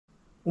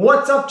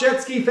What's up,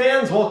 jet ski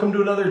fans? Welcome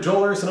to another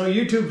Joel Arsenault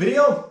YouTube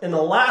video. In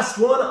the last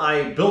one,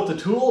 I built a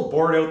tool,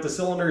 bored out the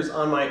cylinders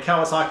on my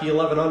Kawasaki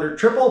 1100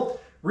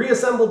 triple,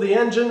 reassembled the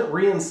engine,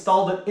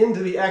 reinstalled it into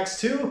the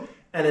X2,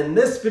 and in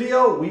this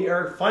video, we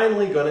are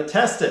finally going to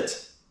test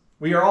it.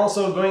 We are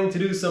also going to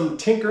do some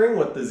tinkering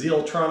with the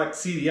ZEELTRONIC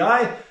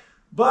CDI,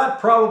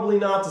 but probably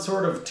not the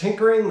sort of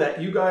tinkering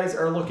that you guys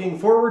are looking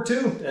forward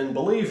to, and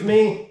believe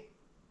me,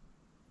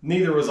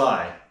 neither was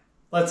I.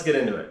 Let's get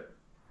into it.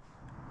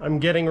 I'm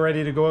getting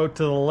ready to go out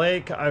to the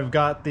lake. I've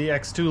got the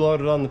X2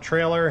 loaded on the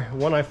trailer.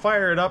 When I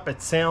fire it up,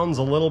 it sounds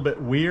a little bit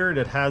weird.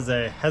 It has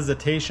a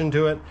hesitation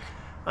to it.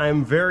 I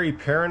am very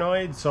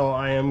paranoid, so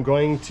I am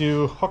going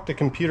to hook the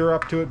computer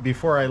up to it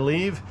before I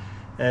leave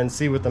and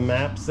see what the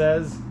map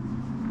says.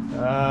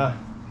 I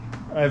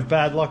have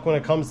bad luck when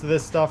it comes to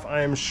this stuff. I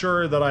am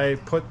sure that I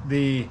put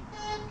the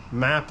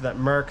map that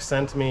Mark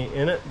sent me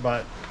in it,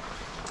 but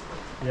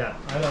yeah,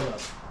 I don't know.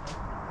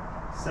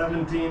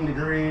 17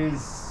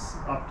 degrees.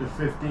 Up to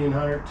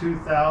 1500,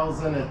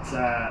 2000, it's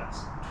at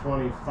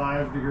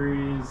 25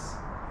 degrees.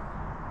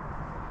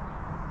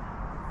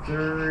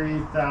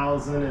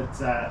 30,000,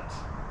 it's at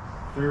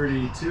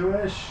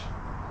 32-ish.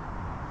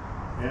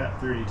 Yeah,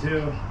 32.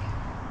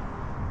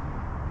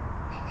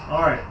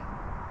 Alright,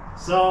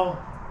 so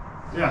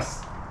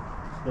yes,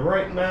 the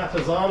right map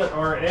is on it,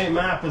 or a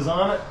map is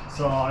on it,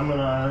 so I'm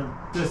gonna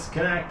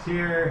disconnect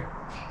here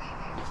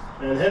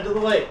and head to the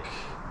lake.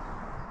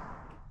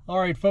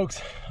 Alright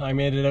folks, I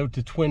made it out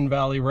to Twin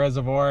Valley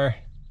Reservoir.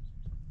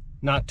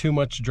 Not too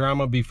much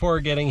drama before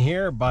getting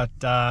here, but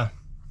my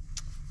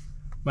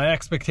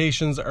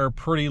expectations are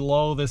pretty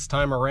low this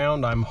time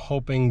around. I'm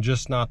hoping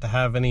just not to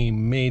have any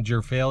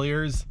major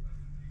failures.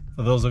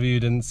 For those of you who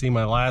didn't see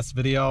my last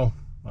video,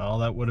 well,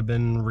 that would have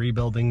been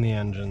rebuilding the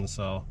engine.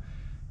 So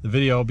the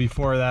video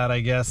before that, I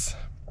guess,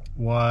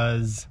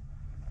 was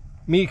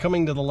me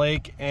coming to the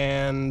lake,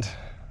 and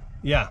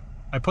yeah,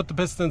 I put the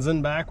pistons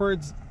in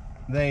backwards.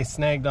 They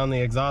snagged on the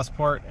exhaust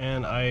port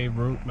and I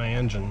ruined my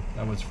engine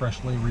that was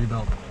freshly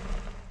rebuilt.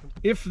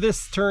 If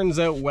this turns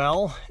out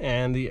well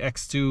and the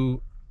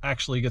X2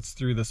 actually gets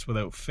through this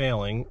without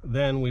failing,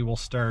 then we will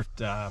start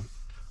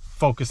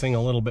focusing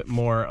a little bit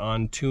more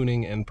on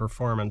tuning and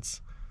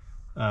performance.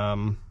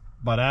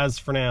 But as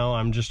for now,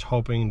 I'm just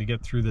hoping to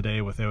get through the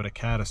day without a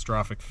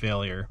catastrophic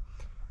failure.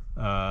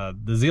 The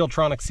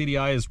ZEELTRONIC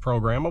CDI is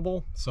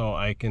programmable, so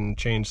I can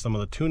change some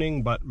of the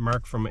tuning, but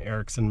Mark from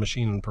Ericsson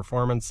Machine and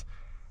Performance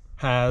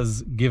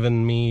has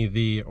given me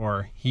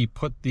he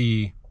put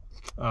the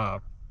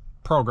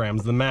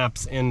programs, the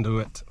maps into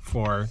it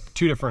for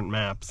two different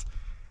maps,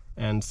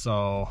 and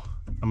so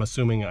I'm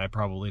assuming I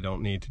probably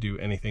don't need to do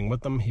anything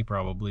with them. He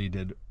probably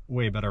did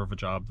way better of a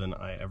job than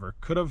I ever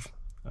could have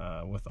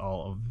with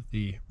all of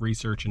the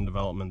research and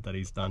development that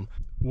he's done.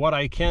 What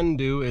I can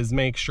do is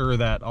make sure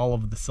that all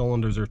of the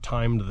cylinders are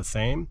timed the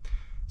same,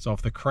 so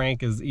if the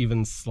crank is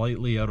even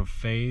slightly out of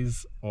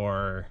phase,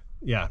 or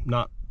yeah,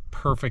 not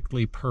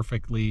perfectly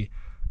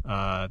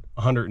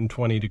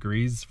 120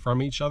 degrees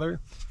from each other,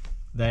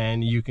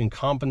 then you can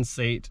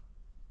compensate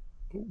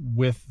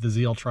with the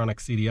ZEELTRONIC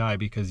CDI,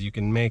 because you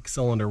can make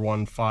cylinder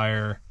one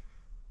fire.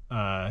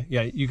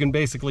 Yeah, you can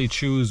basically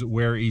choose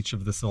where each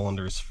of the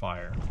cylinders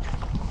fire.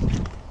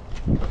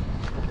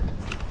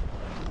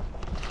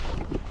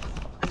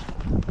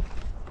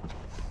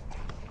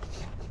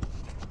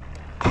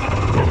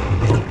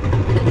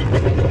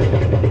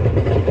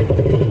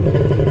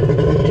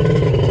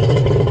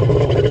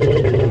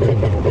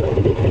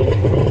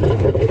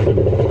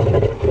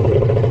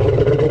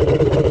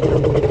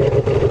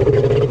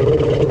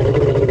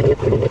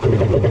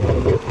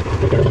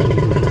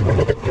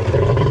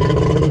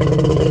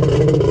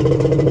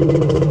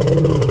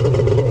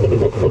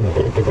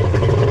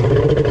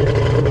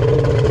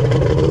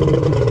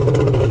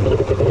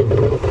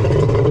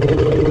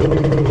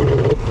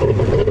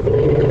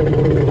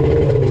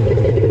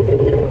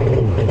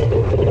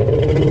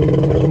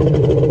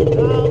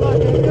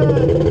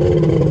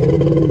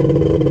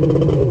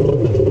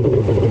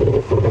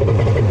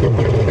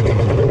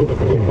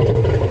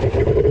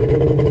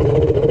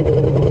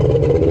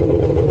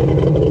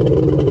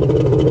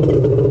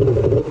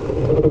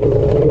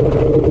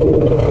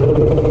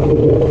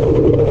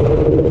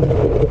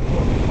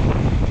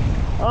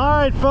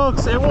 Alright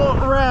folks, it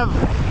won't rev.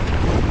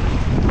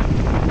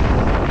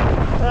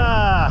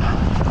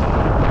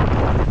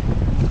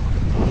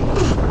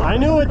 I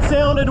knew it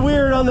sounded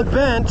weird on the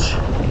bench.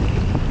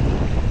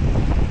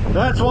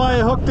 That's why I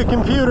hooked the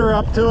computer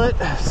up to it.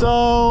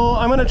 So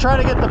I'm going to try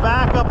to get the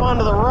back up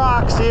onto the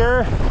rocks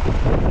here.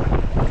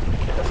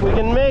 If we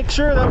can make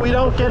sure that we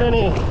don't get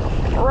any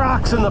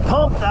rocks in the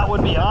pump, that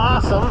would be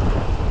awesome.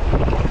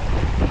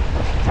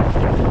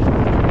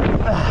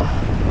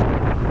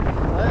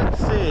 Let's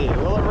see,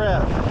 will it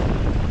rev?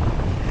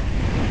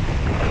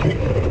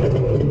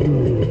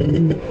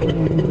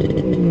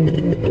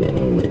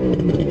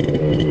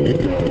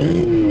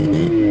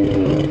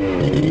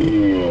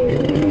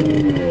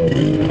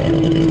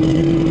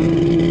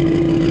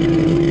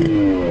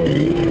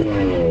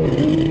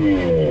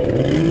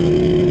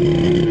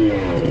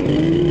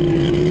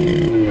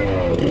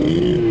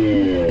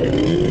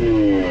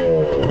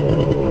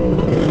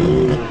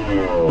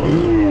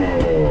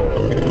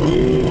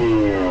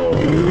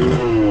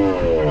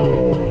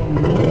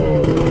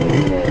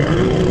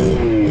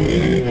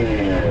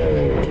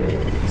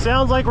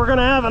 sounds like we're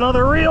gonna have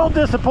another real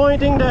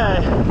disappointing day.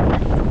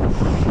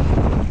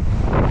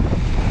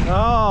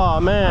 Oh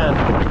man.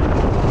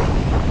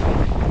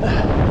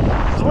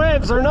 These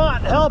waves are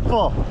not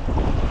helpful.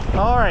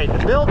 Alright,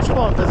 the bilge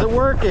pump, is it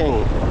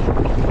working?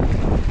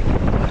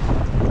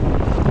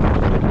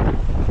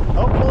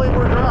 Hopefully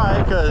we're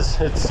dry, because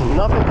it's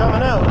nothing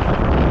coming out.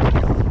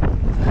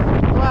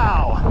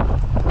 Wow.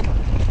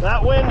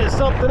 That wind is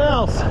something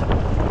else.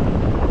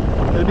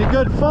 It'd be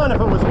good fun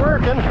if it was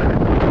working.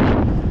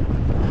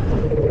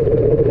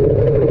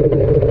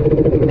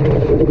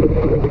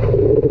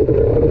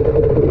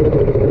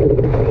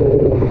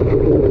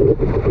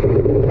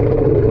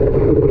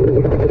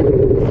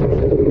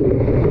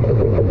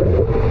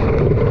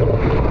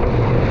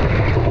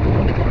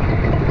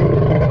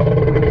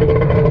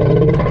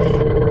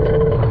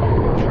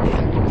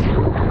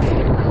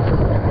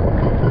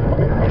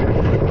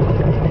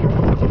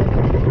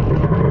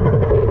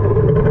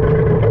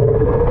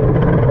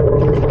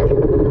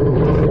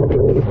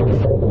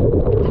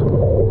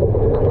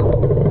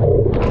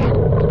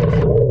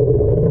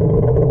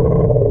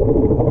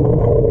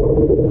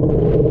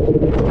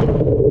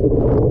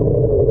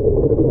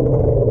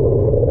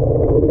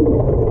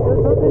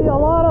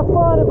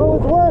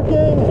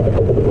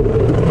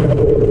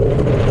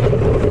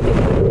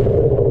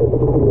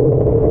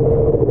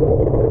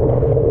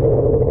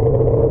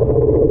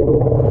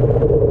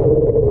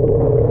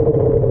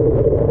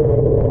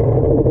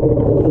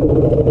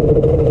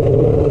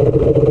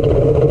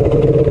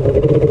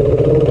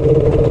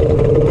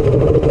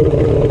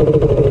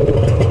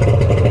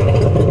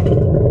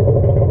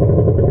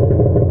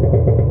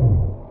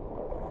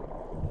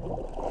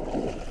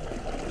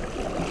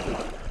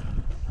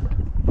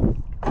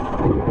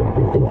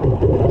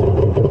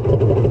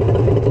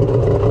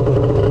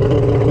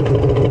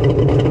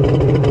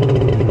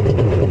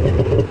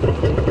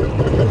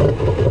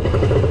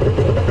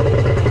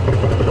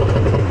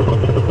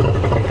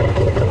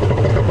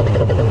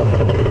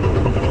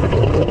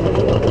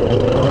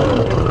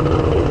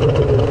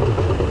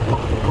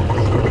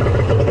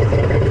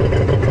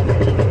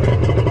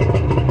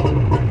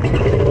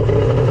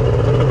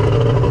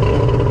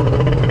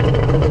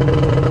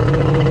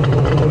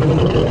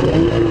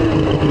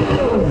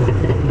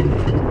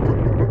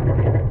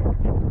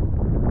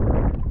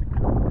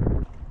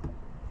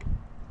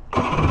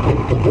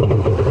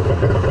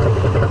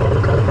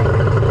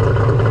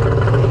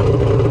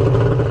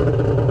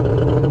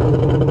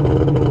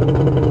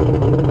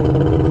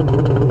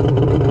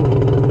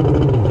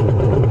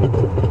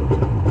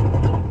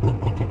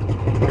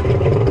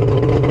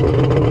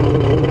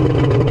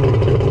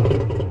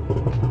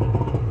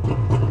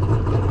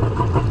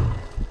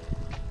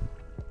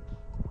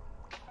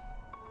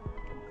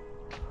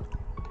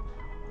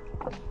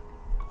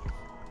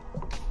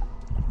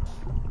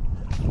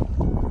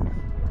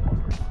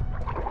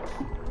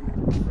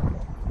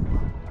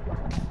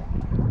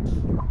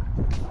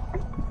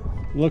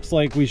 Looks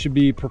like we should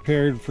be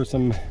prepared for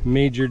some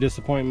major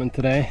disappointment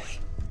today.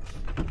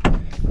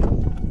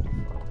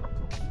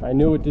 I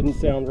knew it didn't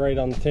sound right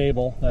on the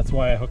table. That's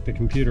why I hooked the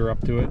computer up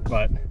to it,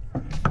 but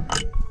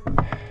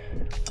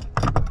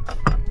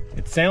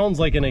it sounds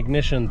like an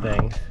ignition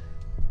thing.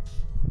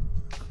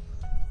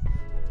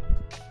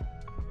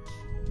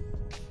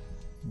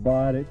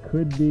 But it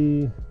could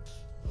be,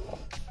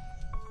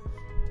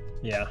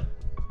 yeah.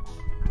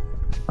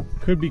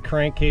 Could be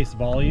crankcase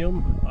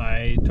volume.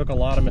 I took a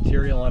lot of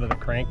material out of the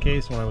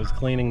crankcase when I was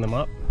cleaning them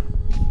up.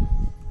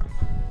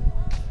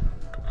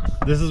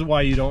 This is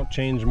why you don't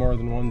change more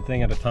than one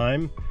thing at a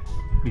time,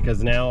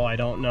 because now I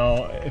don't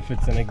know if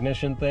it's an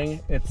ignition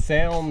thing. It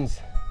sounds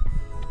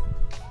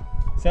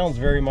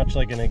very much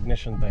like an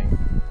ignition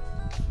thing.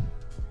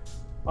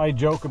 I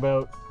joke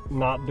about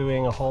not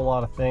doing a whole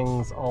lot of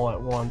things all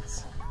at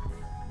once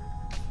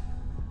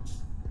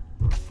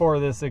for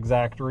this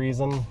exact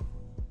reason.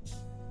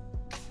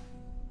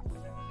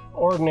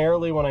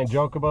 Ordinarily, when I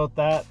joke about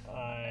that,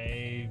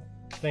 I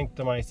think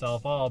to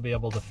myself, oh, I'll be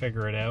able to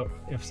figure it out.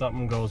 If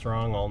something goes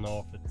wrong, I'll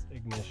know if it's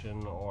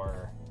ignition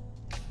or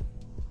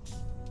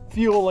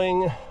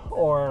fueling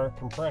or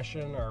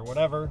compression or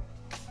whatever.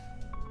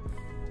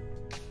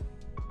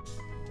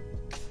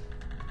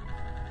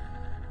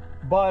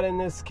 But in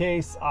this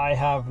case, I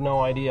have no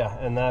idea,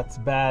 and that's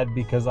bad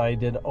because I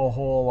did a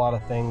whole lot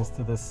of things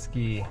to this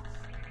ski.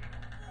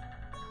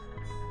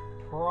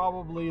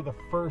 Probably the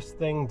first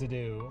thing to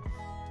do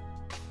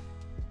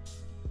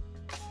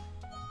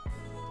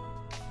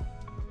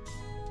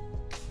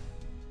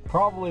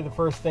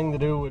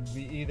would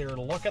be either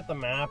look at the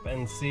map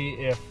and see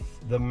if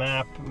the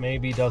map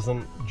maybe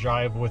doesn't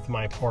jive with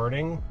my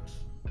porting.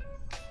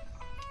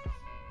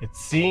 It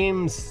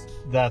seems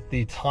that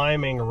the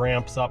timing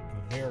ramps up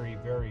very,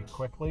 very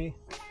quickly.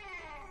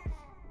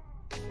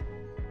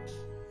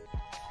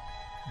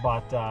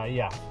 But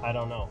yeah, I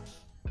don't know.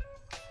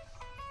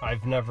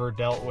 I've never had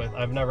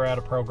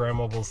a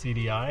programmable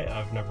CDI.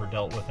 I've never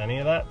dealt with any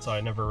of that, so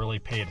I never really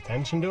paid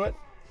attention to it.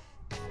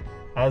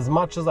 As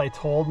much as I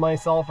told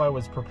myself I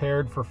was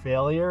prepared for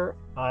failure,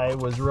 I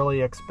was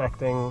really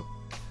expecting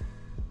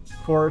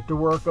for it to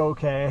work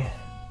okay,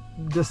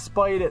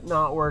 despite it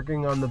not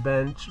working on the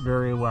bench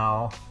very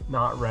well,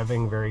 not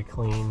revving very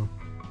clean.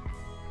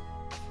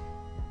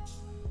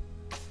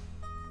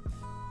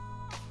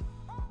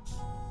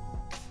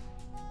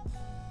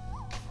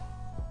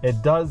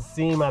 It does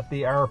seem at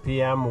the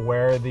RPM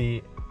where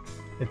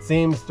it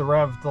seems to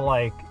rev to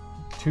like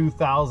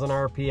 2000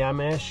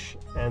 RPM-ish,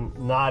 and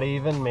not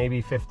even, maybe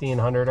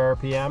 1500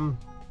 RPM,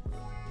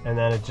 and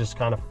then it just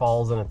kind of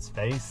falls in its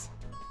face.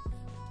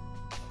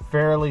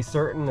 Fairly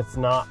certain it's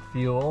not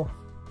fuel,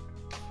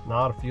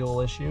 not a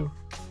fuel issue.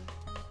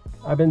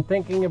 I've been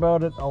thinking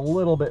about it a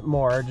little bit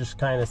more, just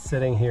kind of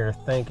sitting here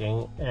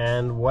thinking,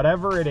 and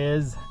whatever it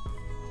is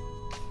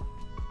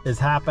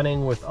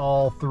happening with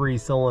all 3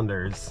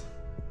 cylinders.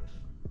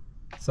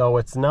 So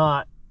it's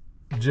not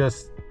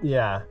just,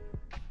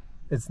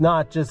 it's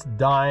not just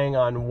dying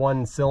on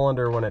 1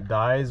 cylinder when it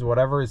dies.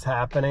 Whatever is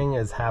happening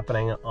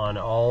on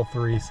all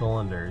 3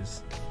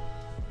 cylinders.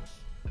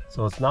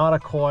 So it's not a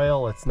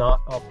coil, it's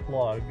not a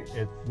plug,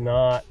 it's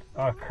not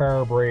a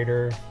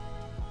carburetor.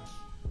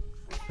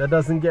 That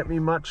doesn't get me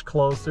much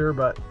closer,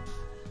 but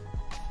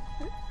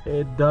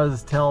it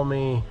does tell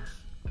me.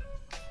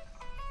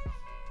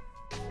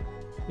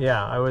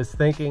 Yeah, I was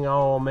thinking,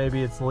 oh,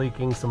 maybe it's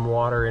leaking some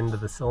water into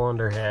the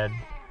cylinder head.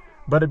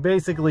 But it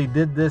basically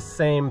did this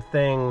same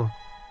thing.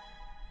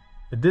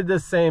 It did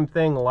this same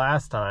thing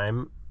last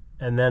time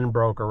and then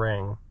broke a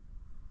ring.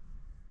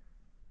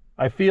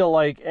 I feel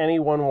like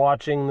anyone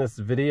watching this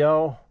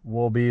video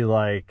will be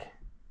like,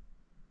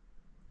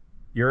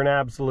 you're an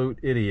absolute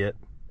idiot.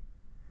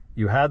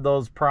 You had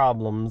those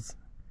problems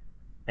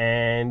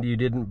and you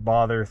didn't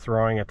bother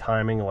throwing a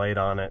timing light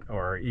on it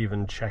or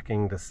even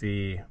checking to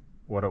see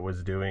what it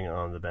was doing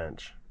on the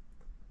bench.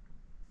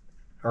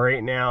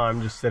 Right now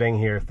I'm just sitting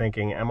here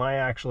thinking, am I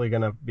actually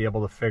going to be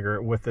able to figure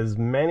it with as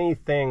many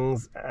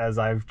things as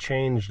I've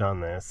changed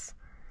on this?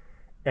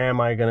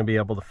 Am I going to be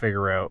able to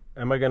figure out,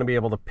 am I going to be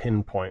able to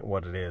pinpoint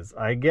what it is?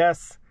 I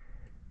guess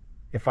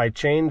if I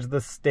change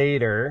the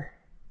stator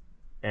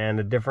and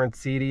a different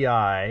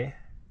CDI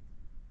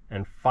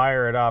and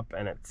fire it up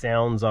and it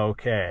sounds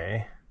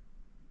okay,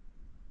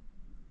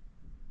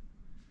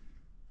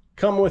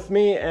 come with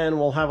me and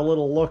we'll have a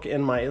little look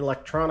in my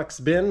electronics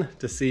bin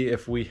to see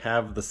if we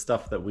have the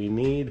stuff that we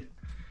need.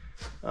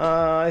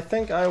 I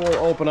think I will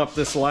open up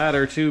this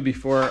ladder too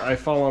before I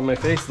fall on my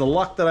face. The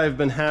luck that I've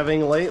been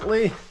having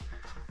lately,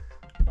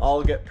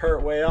 I'll get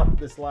part way up,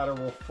 this ladder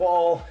will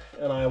fall,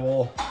 and I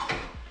will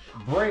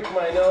break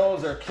my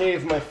nose or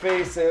cave my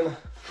face in.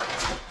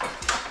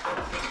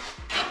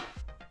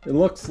 It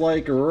looks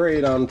like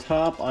right on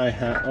top I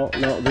have, oh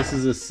no, this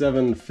is a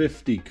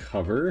 750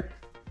 cover.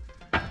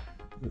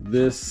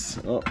 This,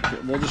 oh,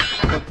 we'll just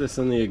put this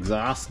in the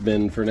exhaust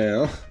bin for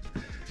now.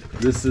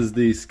 This is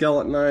the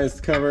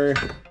skeletonized cover.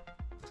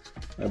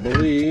 I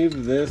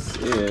believe this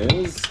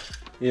is,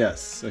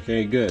 yes,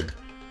 okay, good.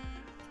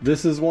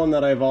 This is one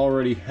that I've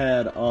already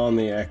had on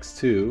the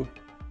X2.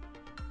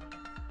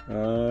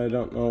 I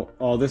don't know,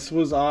 oh, this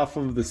was off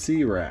of the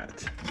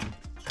C-Rat,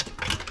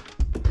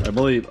 I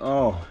believe.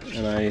 Oh,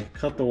 and I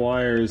cut the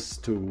wires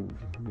to,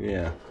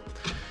 yeah.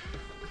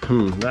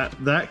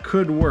 That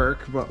could work,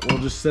 but we'll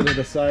just set it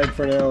aside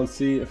for now and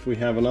see if we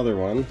have another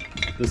one.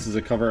 This is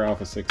a cover off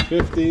a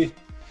 650.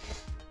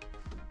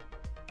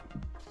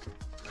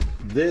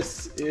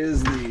 This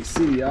is the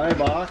CDI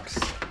box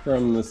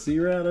from the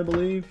C-Rat, I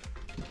believe.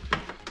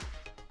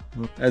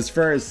 As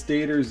far as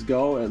stators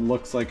go, it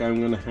looks like I'm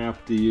going to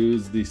have to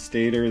use the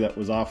stator that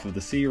was off of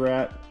the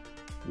C-Rat,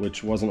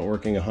 which wasn't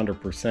working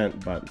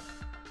 100%, but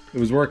it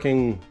was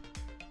working.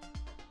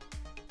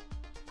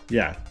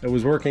 Yeah, it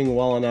was working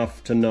well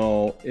enough to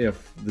know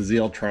if the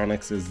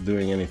ZEELTRONIC is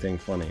doing anything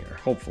funny, or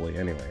hopefully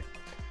anyway.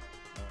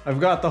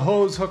 I've got the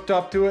hose hooked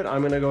up to it.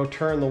 I'm gonna go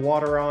turn the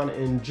water on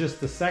in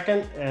just a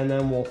second, and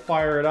then we'll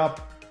fire it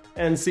up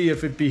and see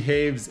if it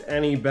behaves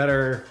any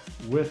better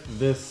with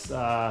this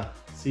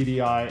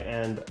CDI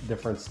and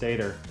different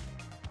stator.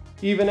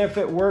 Even if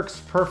it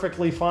works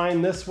perfectly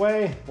fine this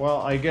way,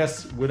 well, I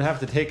guess we'd have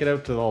to take it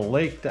out to the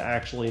lake to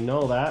actually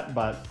know that,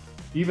 but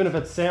even if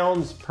it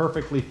sounds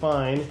perfectly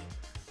fine,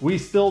 we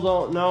still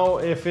don't know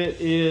if it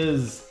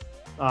is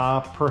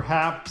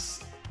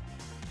perhaps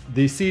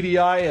the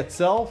CDI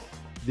itself,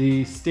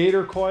 the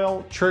stator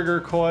coil,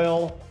 trigger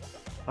coil.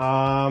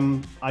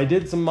 I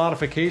did some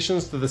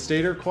modifications to the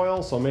stator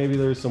coil, so maybe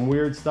there's some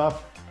weird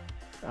stuff.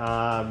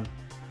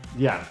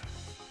 Yeah,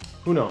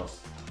 who knows?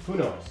 Who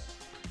knows?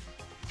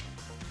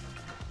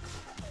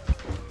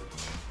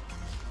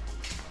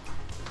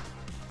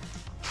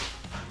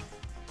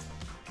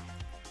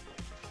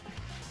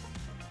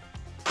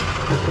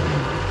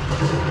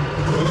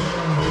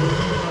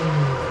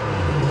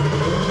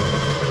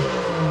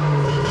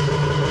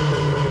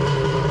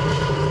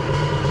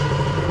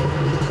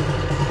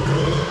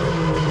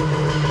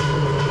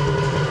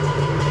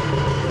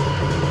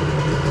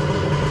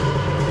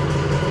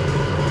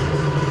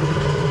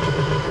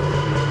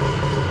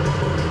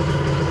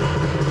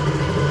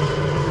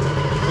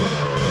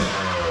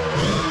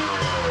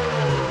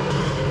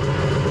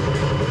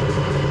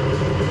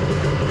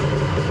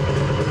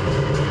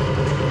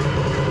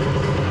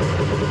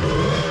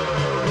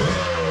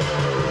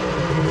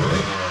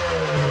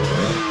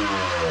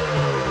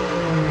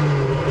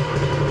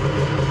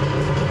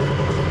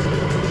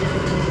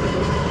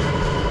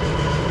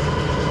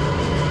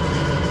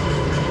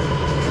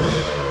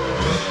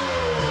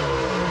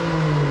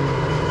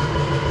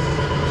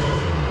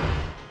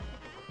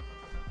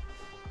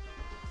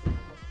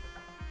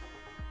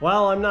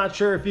 Well, I'm not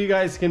sure if you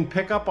guys can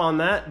pick up on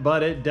that,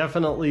 but it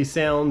definitely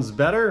sounds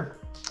better.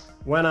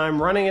 When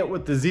I'm running it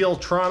with the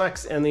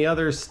ZEELTRONICs and the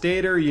other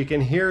stator, you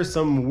can hear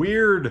some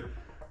weird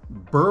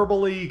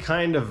burbly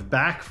kind of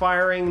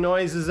backfiring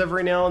noises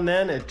every now and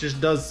then. It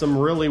just does some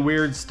really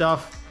weird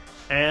stuff.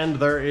 And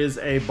there is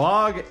a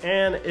bog,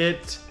 and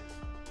it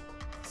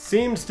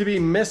seems to be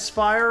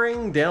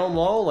misfiring down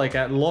low, like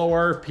at low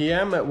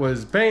RPM. It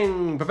was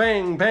bang,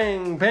 bang,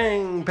 bang,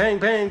 bang, bang,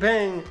 bang,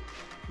 bang.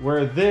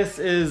 Where this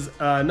is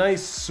a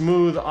nice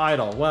smooth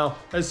idle. Well,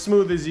 as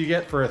smooth as you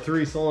get for a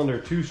 3-cylinder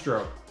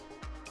 2-stroke.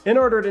 In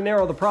order to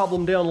narrow the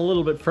problem down a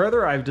little bit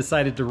further, I've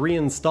decided to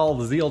reinstall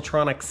the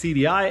ZEELTRONIC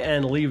CDI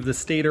and leave the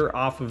stator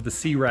off of the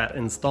CRAT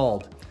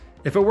installed.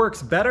 If it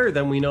works better,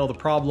 then we know the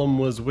problem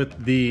was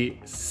with the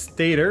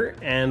stator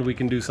and we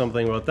can do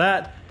something about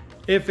that.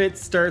 If it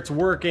starts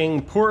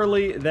working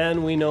poorly,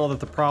 then we know that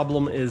the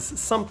problem is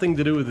something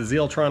to do with the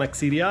ZEELTRONIC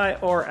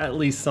CDI, or at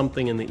least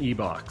something in the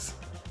E-box.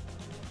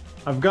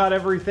 I've got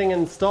everything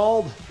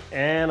installed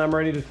and I'm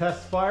ready to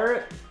test fire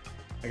it.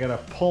 I gotta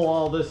pull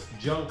all this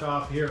junk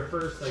off here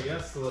first, I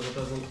guess, so that it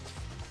doesn't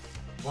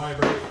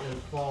vibrate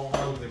and fall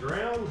onto the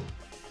ground.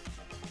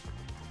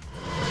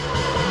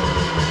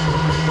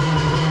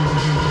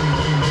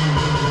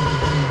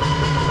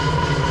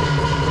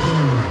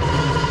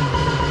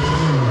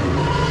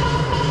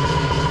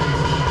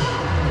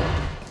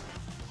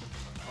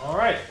 All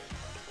right,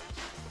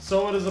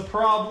 so it is a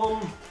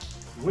problem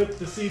with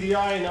the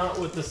CDI, not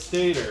with the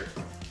stator.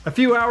 A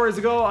few hours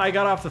ago, I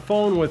got off the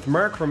phone with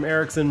Mark from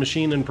Ericsson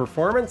Machine and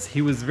Performance.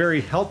 He was very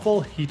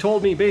helpful. He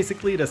told me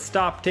basically to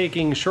stop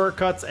taking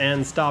shortcuts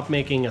and stop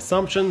making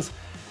assumptions,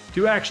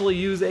 to actually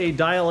use a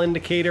dial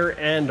indicator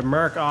and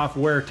mark off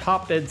where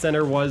top dead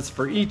center was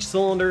for each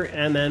cylinder,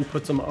 and then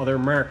put some other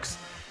marks.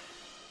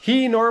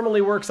 He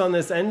normally works on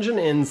this engine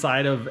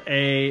inside of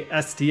a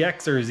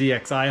STX or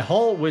ZXI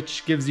hull,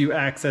 which gives you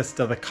access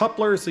to the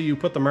coupler, so you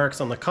put the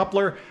marks on the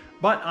coupler.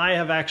 But I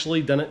have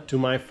actually done it to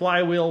my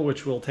flywheel,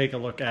 which we'll take a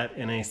look at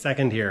in a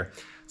second here.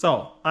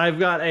 So I've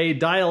got a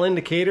dial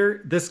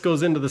indicator. This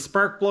goes into the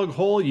spark plug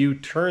hole. You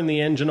turn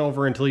the engine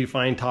over until you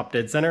find top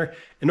dead center.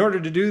 In order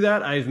to do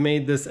that, I've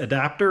made this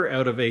adapter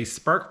out of a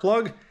spark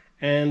plug,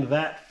 and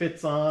that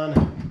fits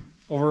on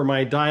over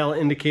my dial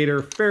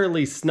indicator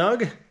fairly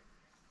snug.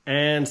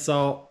 And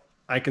so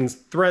I can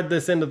thread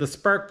this into the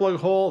spark plug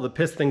hole. The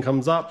piston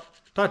comes up,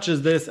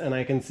 touches this, and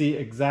I can see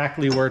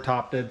exactly where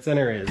top dead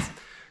center is.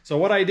 So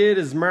what I did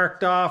is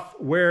marked off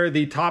where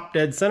the top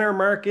dead center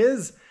mark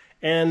is,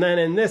 and then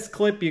in this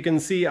clip you can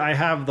see I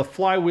have the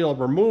flywheel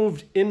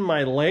removed in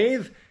my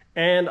lathe,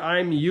 and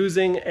I'm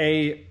using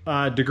a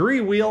degree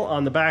wheel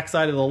on the back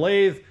side of the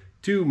lathe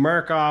to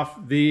mark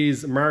off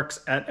these marks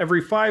at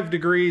every 5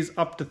 degrees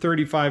up to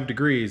 35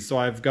 degrees. So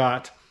I've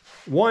got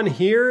one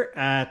here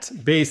at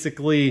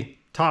basically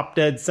top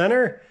dead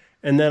center,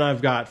 and then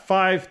I've got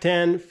 5,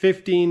 10,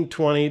 15,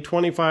 20,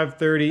 25,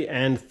 30,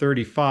 and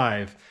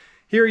 35.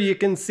 Here you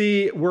can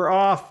see we're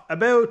off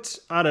about,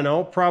 I don't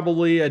know,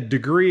 probably a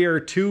degree or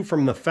 2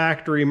 from the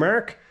factory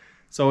mark.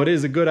 So it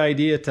is a good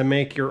idea to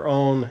make your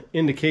own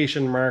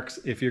indication marks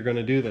if you're going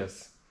to do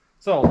this.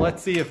 So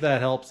let's see if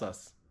that helps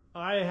us.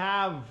 I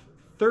have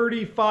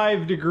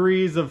 35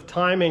 degrees of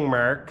timing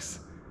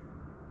marks.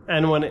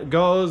 And when it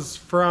goes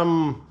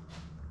from,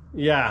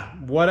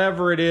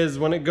 whatever it is,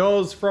 when it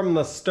goes from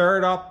the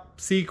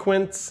startup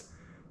sequence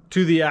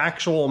to the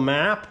actual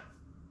map,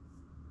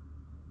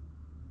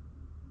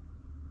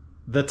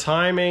 the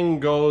timing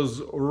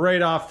goes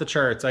right off the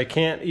charts. I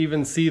can't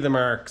even see the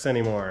marks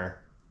anymore.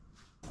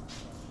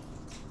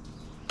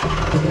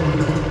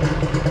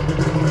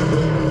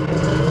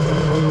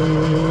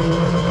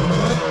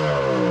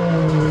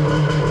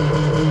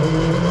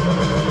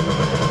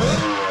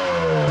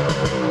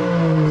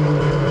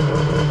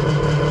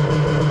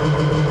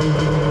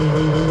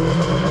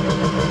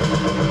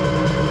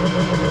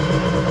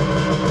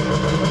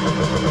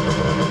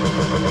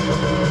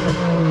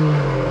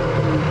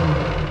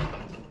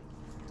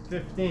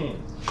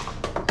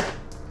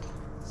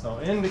 So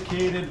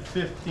indicated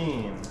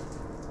 15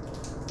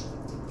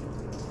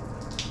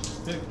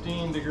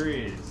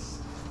 degrees.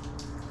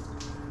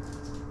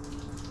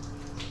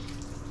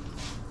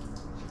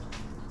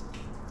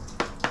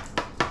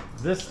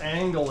 This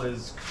angle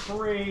is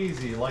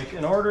crazy. Like,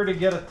 in order to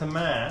get it to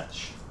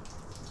match,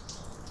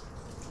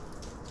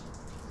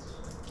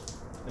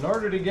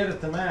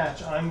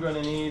 I'm going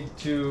to need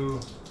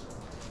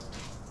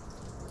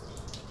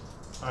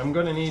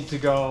to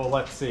go,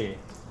 let's see.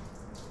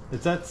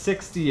 It's at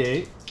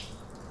 68,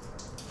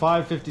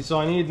 550, so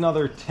I need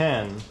another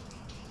 10.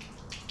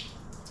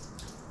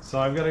 So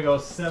I've got to go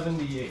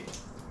 78.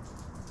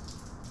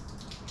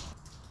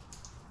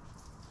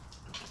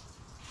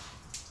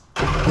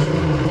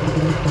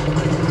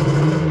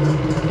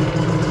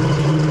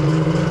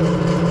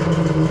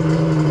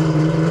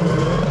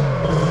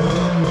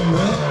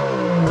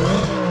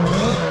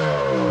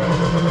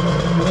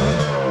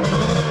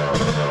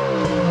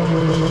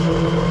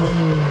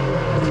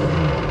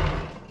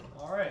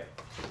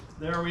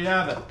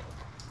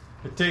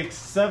 It takes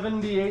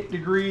 78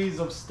 degrees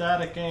of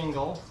static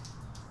angle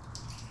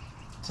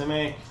to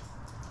make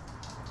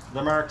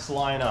the marks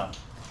line up.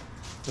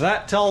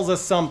 That tells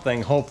us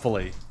something,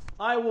 hopefully.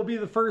 I will be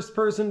the first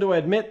person to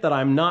admit that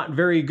I'm not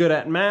very good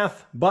at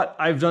math, but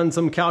I've done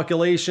some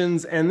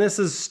calculations and this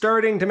is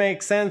starting to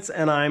make sense,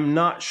 and I'm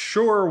not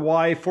sure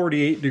why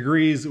 48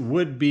 degrees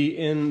would be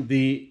in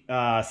the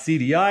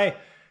CDI,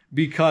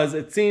 because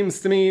it seems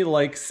to me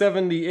like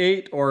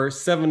 78 or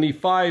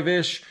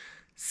 75-ish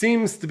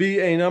seems to be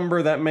a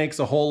number that makes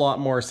a whole lot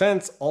more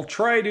sense. I'll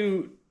try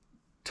to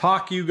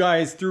talk you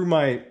guys through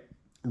my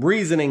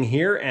reasoning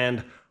here,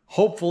 and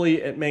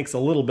hopefully it makes a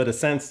little bit of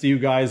sense to you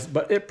guys,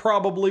 but it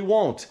probably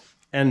won't.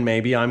 And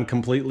maybe I'm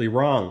completely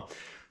wrong.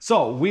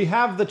 So we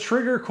have the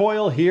trigger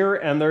coil here,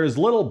 and there's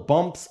little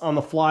bumps on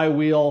the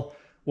flywheel.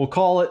 We'll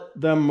call it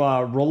them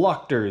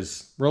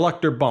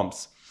reluctor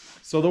bumps.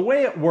 So the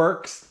way it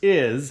works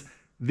is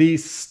the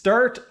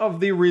start of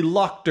the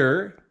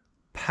reluctor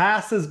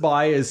passes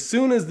by. As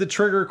soon as the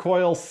trigger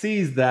coil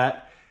sees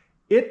that,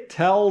 it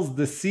tells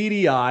the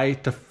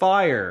CDI to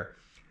fire.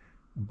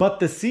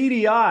 But the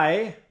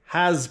CDI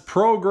has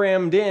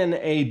programmed in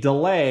a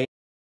delay.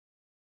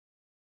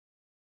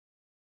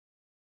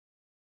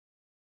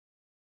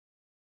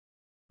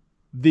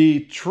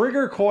 The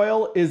trigger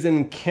coil is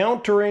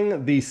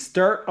encountering the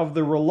start of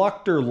the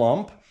reluctor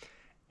lump,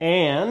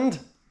 and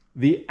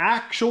the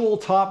actual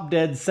top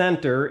dead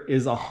center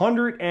is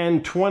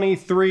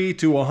 123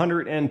 to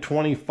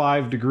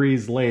 125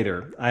 degrees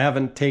later. I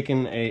haven't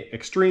taken an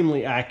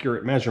extremely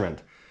accurate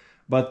measurement,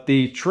 but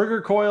the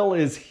trigger coil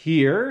is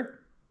here.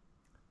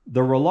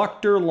 The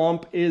reluctor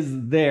lump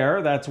is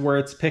there, that's where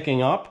it's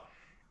picking up,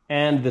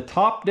 and the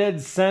top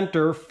dead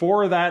center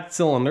for that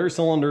cylinder,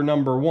 cylinder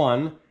number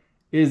 1,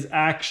 is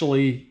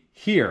actually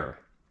here.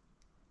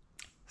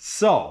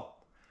 So,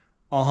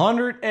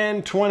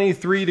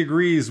 123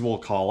 degrees we'll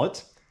call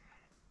it,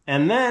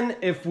 and then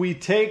if we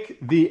take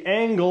the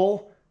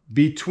angle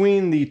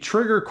between the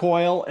trigger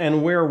coil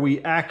and where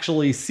we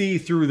actually see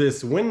through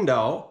this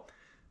window,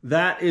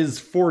 that is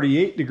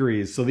 48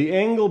 degrees. So the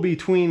angle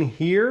between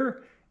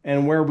here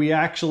and where we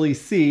actually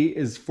see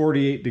is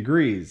 48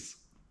 degrees.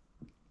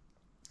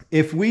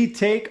 If we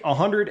take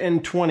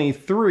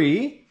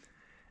 123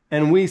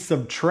 and we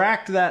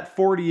subtract that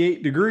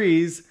 48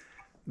 degrees,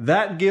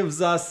 that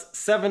gives us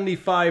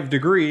 75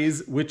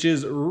 degrees, which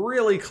is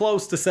really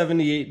close to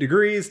 78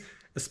 degrees,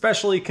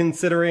 especially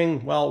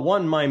considering, well,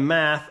 1, my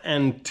math,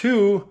 and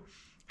 2,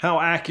 how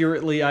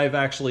accurately I've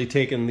actually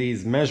taken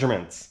these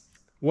measurements.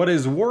 What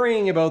is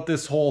worrying about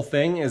this whole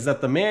thing is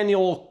that the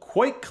manual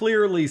quite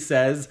clearly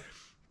says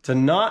to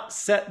not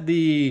set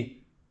the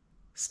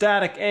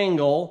static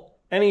angle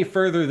any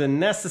further than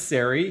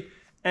necessary,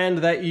 and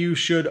that you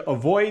should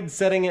avoid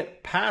setting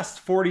it past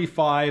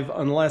 45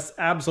 unless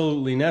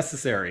absolutely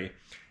necessary.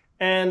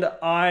 And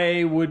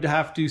I would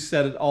have to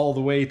set it all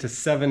the way to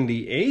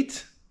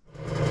 78.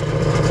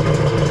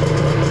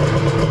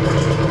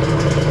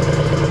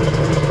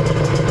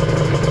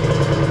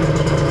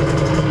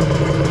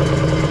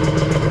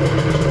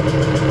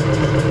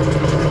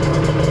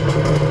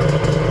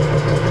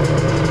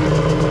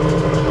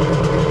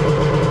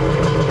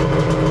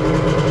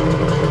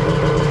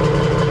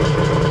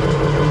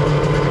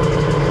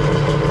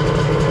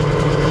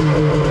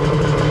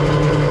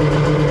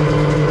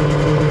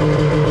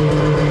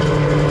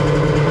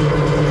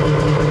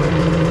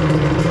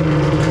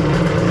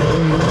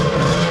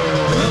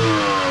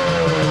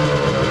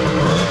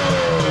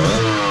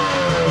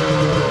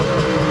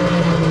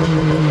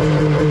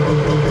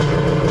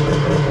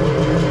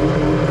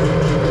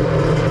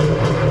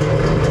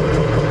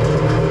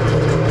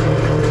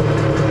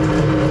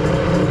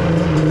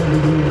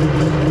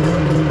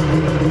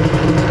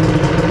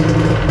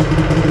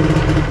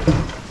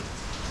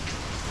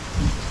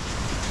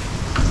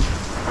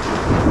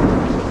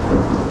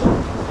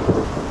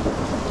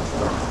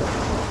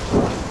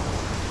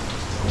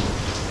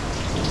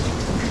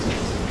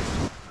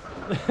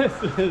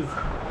 This is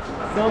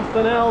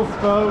something else,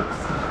 folks.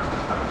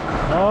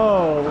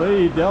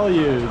 Holy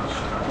deluge.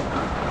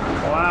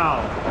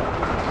 Wow.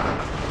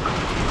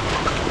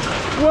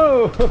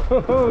 Whoa!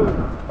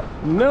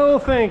 No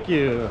thank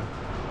you.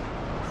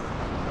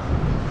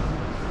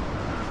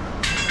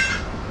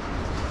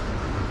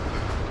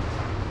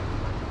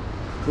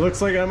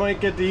 Looks like I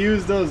might get to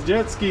use those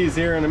jet skis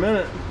here in a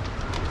minute.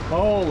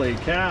 Holy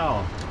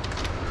cow.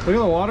 Look at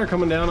the water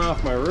coming down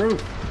off my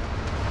roof.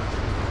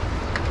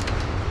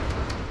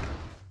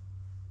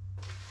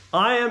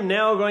 I am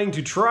now going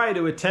to try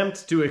to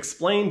attempt to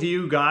explain to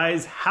you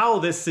guys how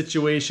this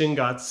situation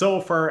got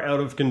so far out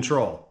of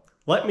control.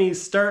 Let me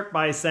start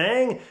by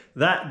saying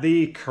that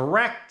the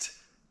correct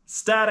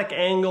static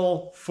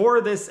angle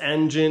for this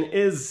engine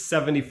is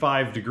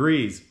 75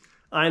 degrees.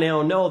 I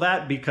now know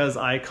that because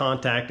I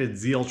contacted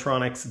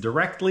ZEELTRONIC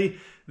directly.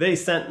 They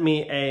sent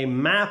me a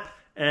map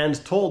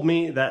and told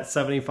me that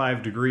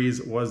 75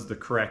 degrees was the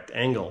correct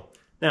angle.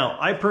 Now,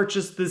 I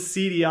purchased this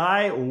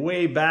CDI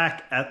way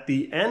back at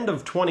the end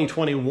of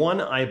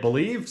 2021, I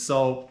believe,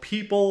 so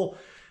people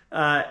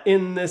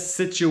in this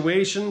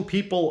situation.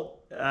 People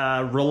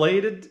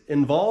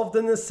involved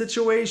in this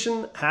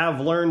situation have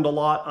learned a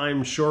lot,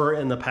 I'm sure,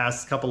 in the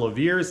past couple of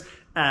years,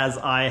 as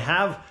I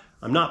have.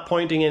 I'm not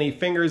pointing any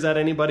fingers at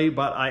anybody,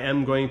 but I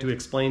am going to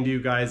explain to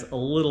you guys a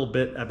little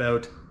bit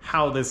about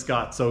how this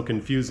got so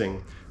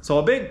confusing. So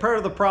a big part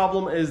of the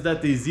problem is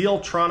that the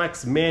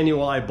ZEELTRONIC's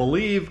manual, I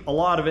believe a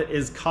lot of it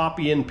is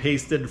copy and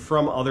pasted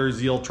from other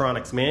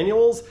ZEELTRONIC's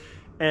manuals,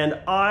 and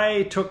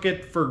I took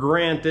it for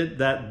granted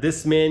that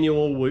this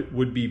manual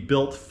would be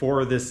built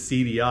for this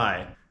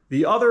CDI.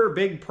 The other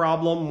big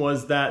problem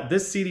was that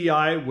this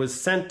CDI was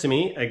sent to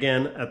me,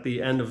 again, at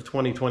the end of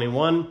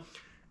 2021,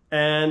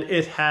 and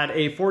it had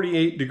a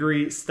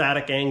 48-degree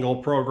static angle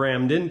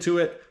programmed into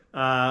it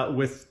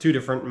with 2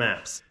 different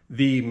maps.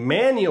 The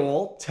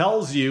manual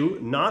tells you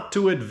not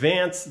to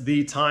advance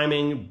the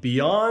timing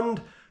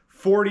beyond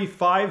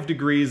 45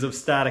 degrees of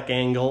static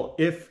angle,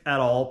 if at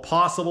all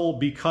possible,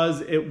 because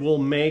it will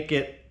make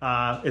it,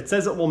 it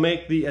says it will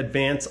make the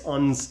advance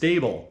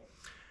unstable.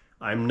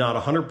 I'm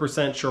not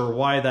 100% sure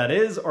why that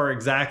is or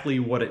exactly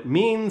what it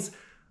means,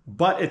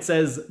 but it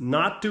says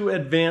not to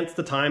advance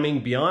the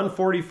timing beyond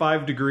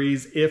 45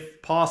 degrees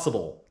if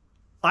possible.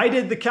 I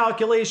did the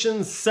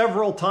calculations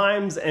several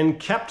times and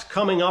kept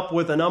coming up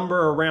with a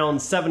number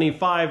around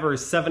 75 or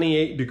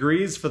 78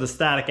 degrees for the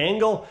static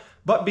angle,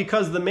 but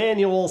because the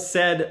manual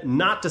said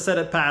not to set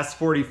it past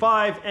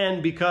 45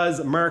 and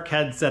because Mark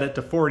had set it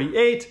to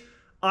 48,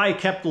 I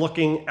kept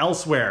looking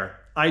elsewhere.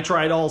 I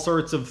tried all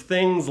sorts of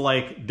things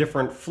like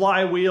different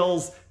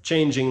flywheels,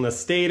 changing the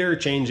stator,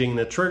 changing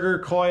the trigger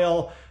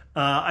coil.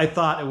 I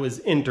thought it was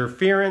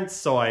interference,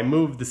 so I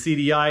moved the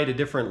CDI to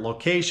different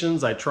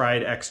locations. I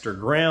tried extra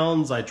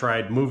grounds. I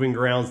tried moving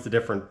grounds to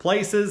different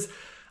places.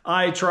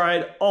 I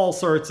tried all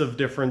sorts of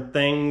different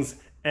things,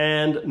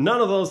 and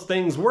none of those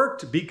things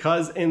worked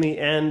because in the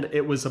end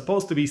it was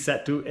supposed to be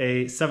set to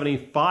a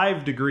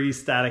 75-degree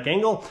static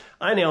angle.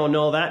 I now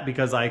know that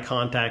because I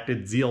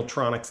contacted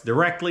ZEELTRONIC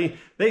directly.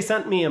 They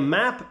sent me a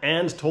map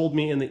and told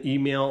me in the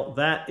email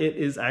that it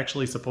is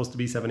actually supposed to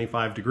be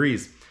 75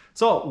 degrees.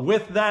 So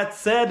with that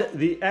said,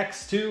 the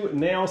X2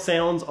 now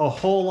sounds a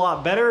whole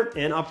lot better.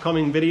 In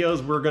upcoming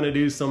videos, we're going to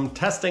do some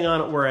testing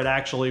on it where it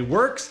actually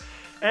works.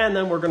 And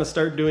then we're going to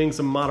start doing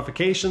some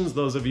modifications.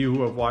 Those of you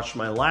who have watched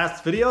my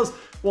last videos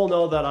will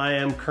know that I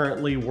am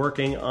currently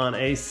working on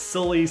a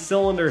silly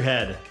cylinder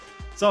head.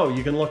 So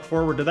you can look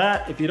forward to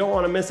that. If you don't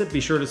want to miss it, be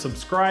sure to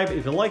subscribe.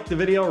 If you like the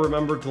video,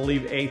 remember to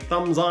leave a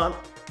thumbs on.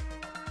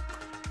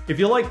 If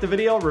you like the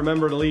video,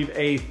 remember to leave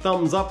a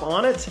thumbs up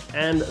on it.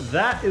 And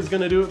that is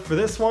going to do it for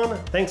this one.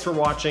 Thanks for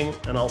watching,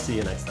 and I'll see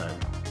you next time.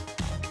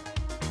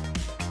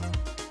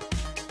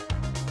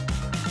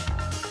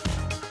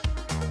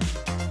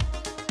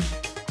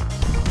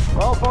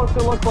 Well, folks,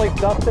 it looks like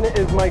Dustin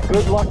is my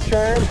good luck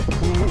charm.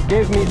 He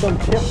gave me some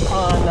tips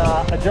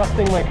on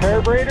adjusting my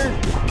carburetors.